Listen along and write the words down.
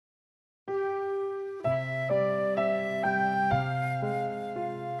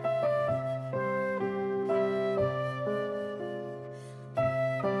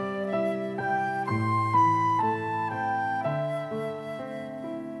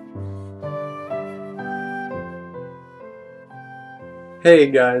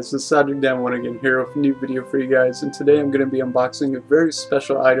Hey guys, it's SodricDan1 again here with a new video for you guys, and today I'm going to be unboxing a very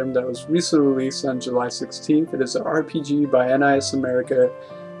special item that was recently released on July 16th. It is an RPG by NIS America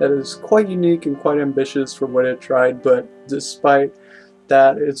that is quite unique and quite ambitious for what it tried, but despite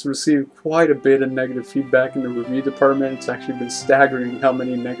that, it's received quite a bit of negative feedback in the review department. It's actually been staggering how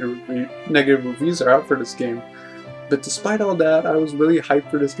many negative reviews are out for this game. But despite all that, I was really hyped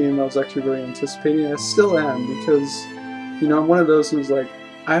for this game. I was actually really anticipating it. I still am, because you know, I'm one of those who's like,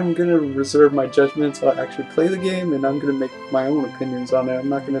 I'm going to reserve my judgment until I actually play the game, and I'm going to make my own opinions on it. I'm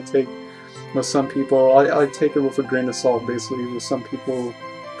not going to take what some people, I take it with a grain of salt, basically, what some people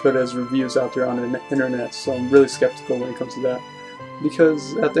put as reviews out there on the internet. So I'm really skeptical when it comes to that,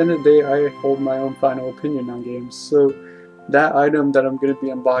 because at the end of the day, I hold my own final opinion on games. So that item that I'm going to be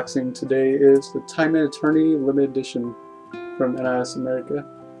unboxing today is the Time and Eternity Limited Edition from NIS America.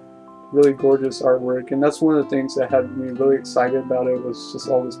 Really gorgeous artwork, and that's one of the things that had me really excited about it, was just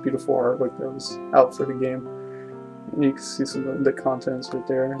all this beautiful artwork that was out for the game. And you can see some of the contents right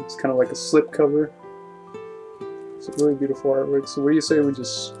there. It's kind of like a slip cover. It's a really beautiful artwork. So what do you say we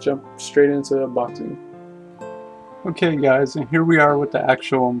just jump straight into the unboxing? Okay guys, and here we are with the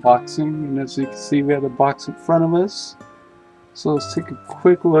actual unboxing, and as you can see we have the box in front of us. So let's take a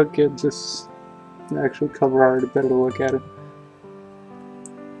quick look at just the actual cover art, a better look at it.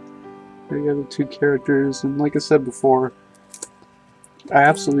 There you have the two characters, and like I said before, I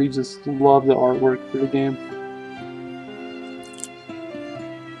absolutely just love the artwork for the game.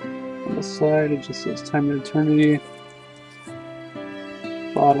 On the side it just says Time and Eternity.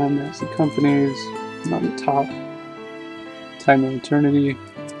 Bottom there's the companies, and on the top Time and Eternity.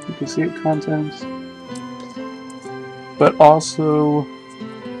 You can see it contents. But also,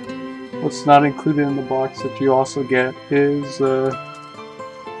 what's not included in the box that you also get is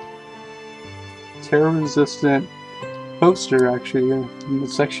tear-resistant poster, actually, and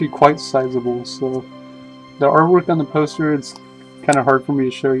it's actually quite sizable. So the artwork on the poster, it's kind of hard for me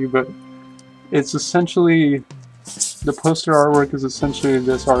to show you, but it's essentially, the poster artwork is essentially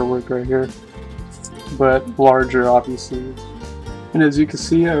this artwork right here, but larger, obviously. And as you can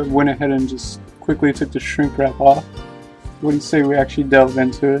see, I went ahead and just quickly took the shrink wrap off. What do you say we actually delve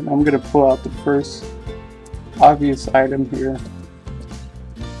into it? I'm going to pull out the first obvious item here.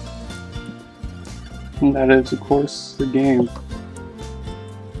 And that is, of course, the game.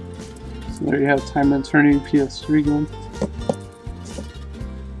 So there you have Time and Eternity PS3 game.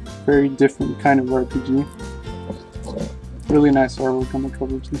 Very different kind of RPG. Really nice artwork on the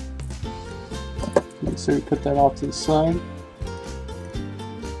cover too. Let's say we put that off to the side.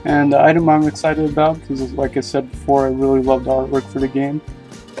 And the item I'm excited about, because like I said before, I really love the artwork for the game,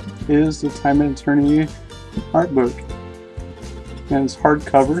 is the Time and Eternity art book. And it's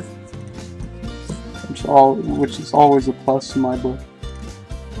hardcover, which is always a plus in my book.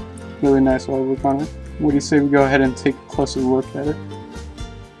 Really nice artwork on it. What do you say we go ahead and take a closer look at it?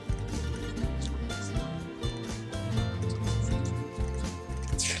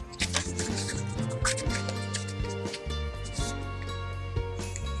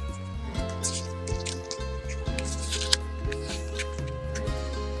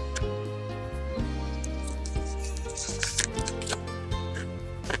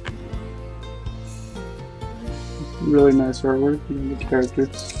 Really nice artwork and the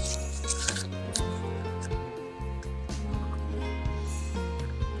characters.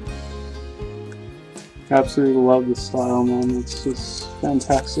 Absolutely love the style, man. It's just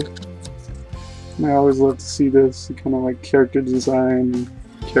fantastic. And I always love to see this kind of like character design,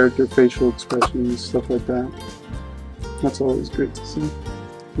 character facial expressions, stuff like that. That's always great to see.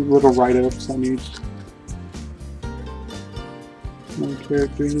 Little write-ups on each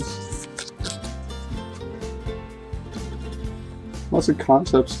characters. Lots of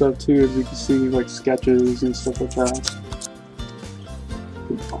concept stuff too, as you can see, like sketches and stuff like that.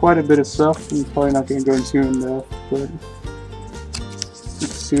 Quite a bit of stuff. I'm probably not going to go into in depth, but you can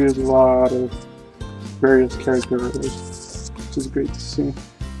see there's a lot of various character artwork, which is great to see.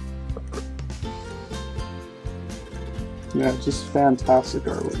 Yeah, just fantastic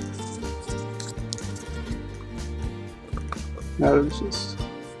artwork. That is just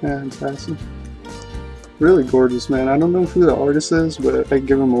fantastic. Really gorgeous, man. I don't know who the artist is, but I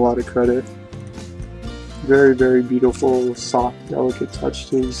give him a lot of credit. Very, very beautiful, soft, delicate touch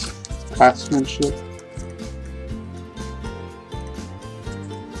to his craftsmanship.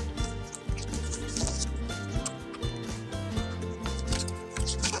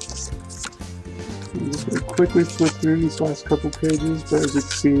 I'm just going to quickly flip through these last couple pages, but as you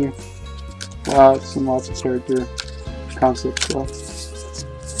can see, lots and lots of character concept stuff.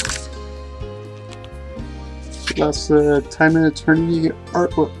 That's the Time and Eternity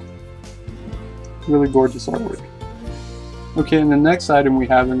art book. Really gorgeous artwork. Okay, and the next item we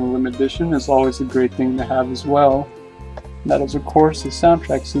have in the limited edition is always a great thing to have as well. That is, of course, the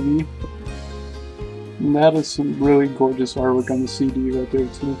soundtrack CD. And that is some really gorgeous artwork on the CD right there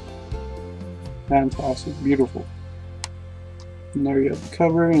too. Fantastic, beautiful. And there you have the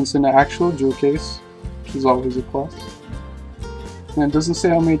cover, and it's in an actual jewel case, which is always a plus. And it doesn't say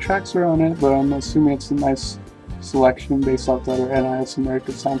how many tracks are on it, but I'm assuming it's a nice selection based off the other NIS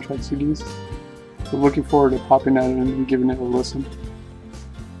America soundtrack CDs. So looking forward to popping that in and giving it a listen.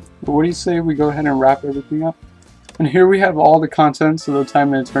 But what do you say we go ahead and wrap everything up? And here we have all the contents of the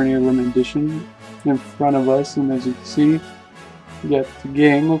Time and Eternity Limited Edition in front of us, and as you can see, you get the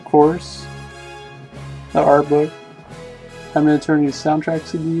game, of course, the art book, Time and Eternity soundtrack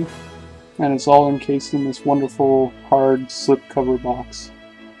CD, and it's all encased in this wonderful hard slipcover box.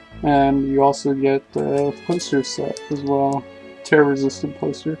 And you also get the poster set as well, tear-resistant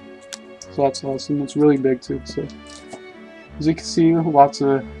poster. So that's awesome. It's really big too. So as you can see, lots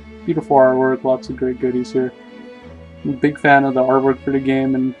of beautiful artwork, lots of great goodies here. I'm a big fan of the artwork for the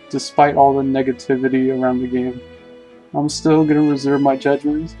game, and despite all the negativity around the game, I'm still going to reserve my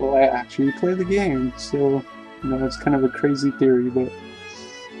judgment until I actually play the game. So, you know, it's kind of a crazy theory, but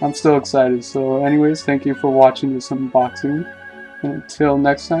I'm still excited. So anyways, thank you for watching this unboxing. And until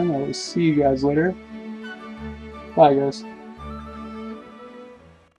next time, I will see you guys later. Bye guys.